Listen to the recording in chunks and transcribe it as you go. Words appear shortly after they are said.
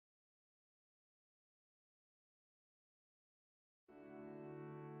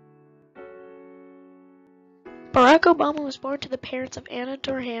Barack Obama was born to the parents of Anna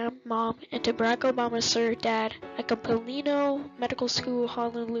Durham, mom, and to Barack Obama's sir, dad, at Kapilino Medical School,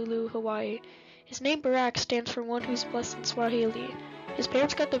 Honolulu, Hawaii. His name Barack stands for one who's blessed in Swahili. His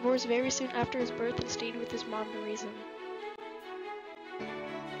parents got divorced very soon after his birth and stayed with his mom to raise him.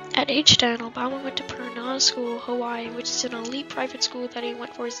 At age 10, Obama went to Purnana School, Hawaii, which is an elite private school that he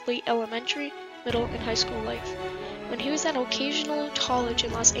went for his late elementary, middle, and high school life. When he was at Occasional College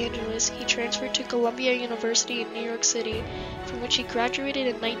in Los Angeles, he transferred to Columbia University in New York City, from which he graduated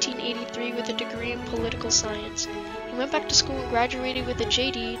in 1983 with a degree in political science. He went back to school and graduated with a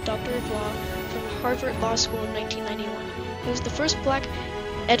JD, Doctor of Law, from Harvard Law School in 1991. He was the first black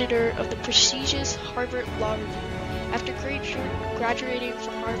editor of the prestigious Harvard Law Review. After graduating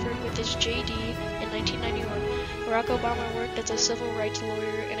from Harvard with his JD in 1991, Barack Obama worked as a civil rights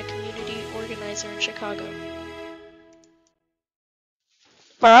lawyer and a community organizer in Chicago.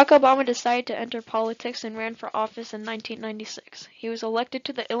 Barack Obama decided to enter politics and ran for office in 1996. He was elected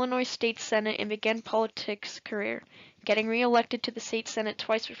to the Illinois State Senate and began politics career, getting re-elected to the State Senate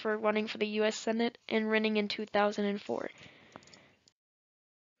twice before running for the U.S. Senate and winning in 2004.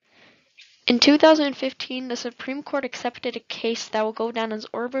 In 2015, the Supreme Court accepted a case that will go down as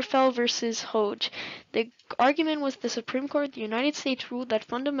Obergefell versus Hodge. The argument was the Supreme Court of the United States ruled that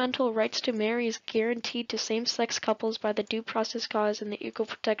fundamental rights to marry is guaranteed to same-sex couples by the Due Process Clause and the Equal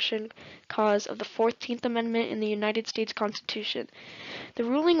Protection Clause of the 14th Amendment in the United States Constitution. The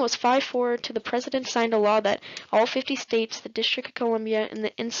ruling was 5-4 to the President signed a law that all 50 states, the District of Columbia, and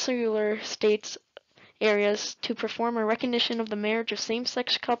the insular states areas to perform a recognition of the marriage of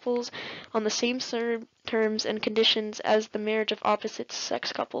same-sex couples on the same terms and conditions as the marriage of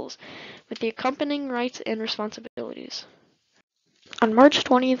opposite-sex couples, with the accompanying rights and responsibilities. On March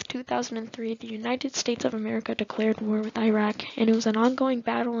 20, 2003, the United States of America declared war with Iraq, and it was an ongoing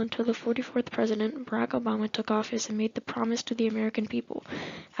battle until the 44th President, Barack Obama, took office and made the promise to the American people.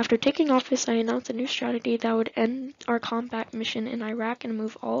 After taking office, I announced a new strategy that would end our combat mission in Iraq and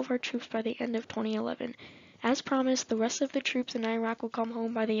move all of our troops by the end of 2011. As promised, the rest of the troops in Iraq will come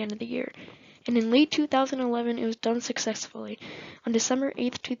home by the end of the year. And in late 2011, it was done successfully. On December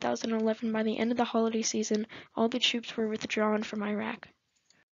 8, 2011, by the end of the holiday season, all the troops were withdrawn from Iraq.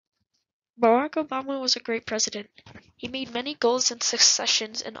 Barack Obama was a great president. He made many goals and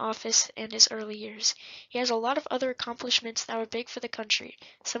successions in office in his early years. He has a lot of other accomplishments that were big for the country.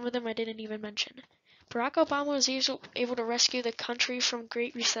 Some of them I didn't even mention. Barack Obama was able to rescue the country from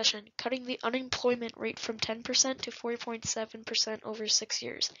Great Recession, cutting the unemployment rate from 10% to 4.7% over 6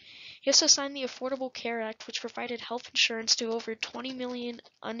 years. He also signed the Affordable Care Act, which provided health insurance to over 20 million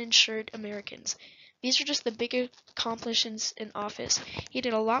uninsured Americans. These are just the big accomplishments in office. He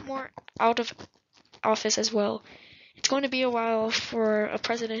did a lot more out of office as well. It's going to be a while for a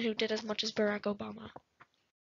president who did as much as Barack Obama.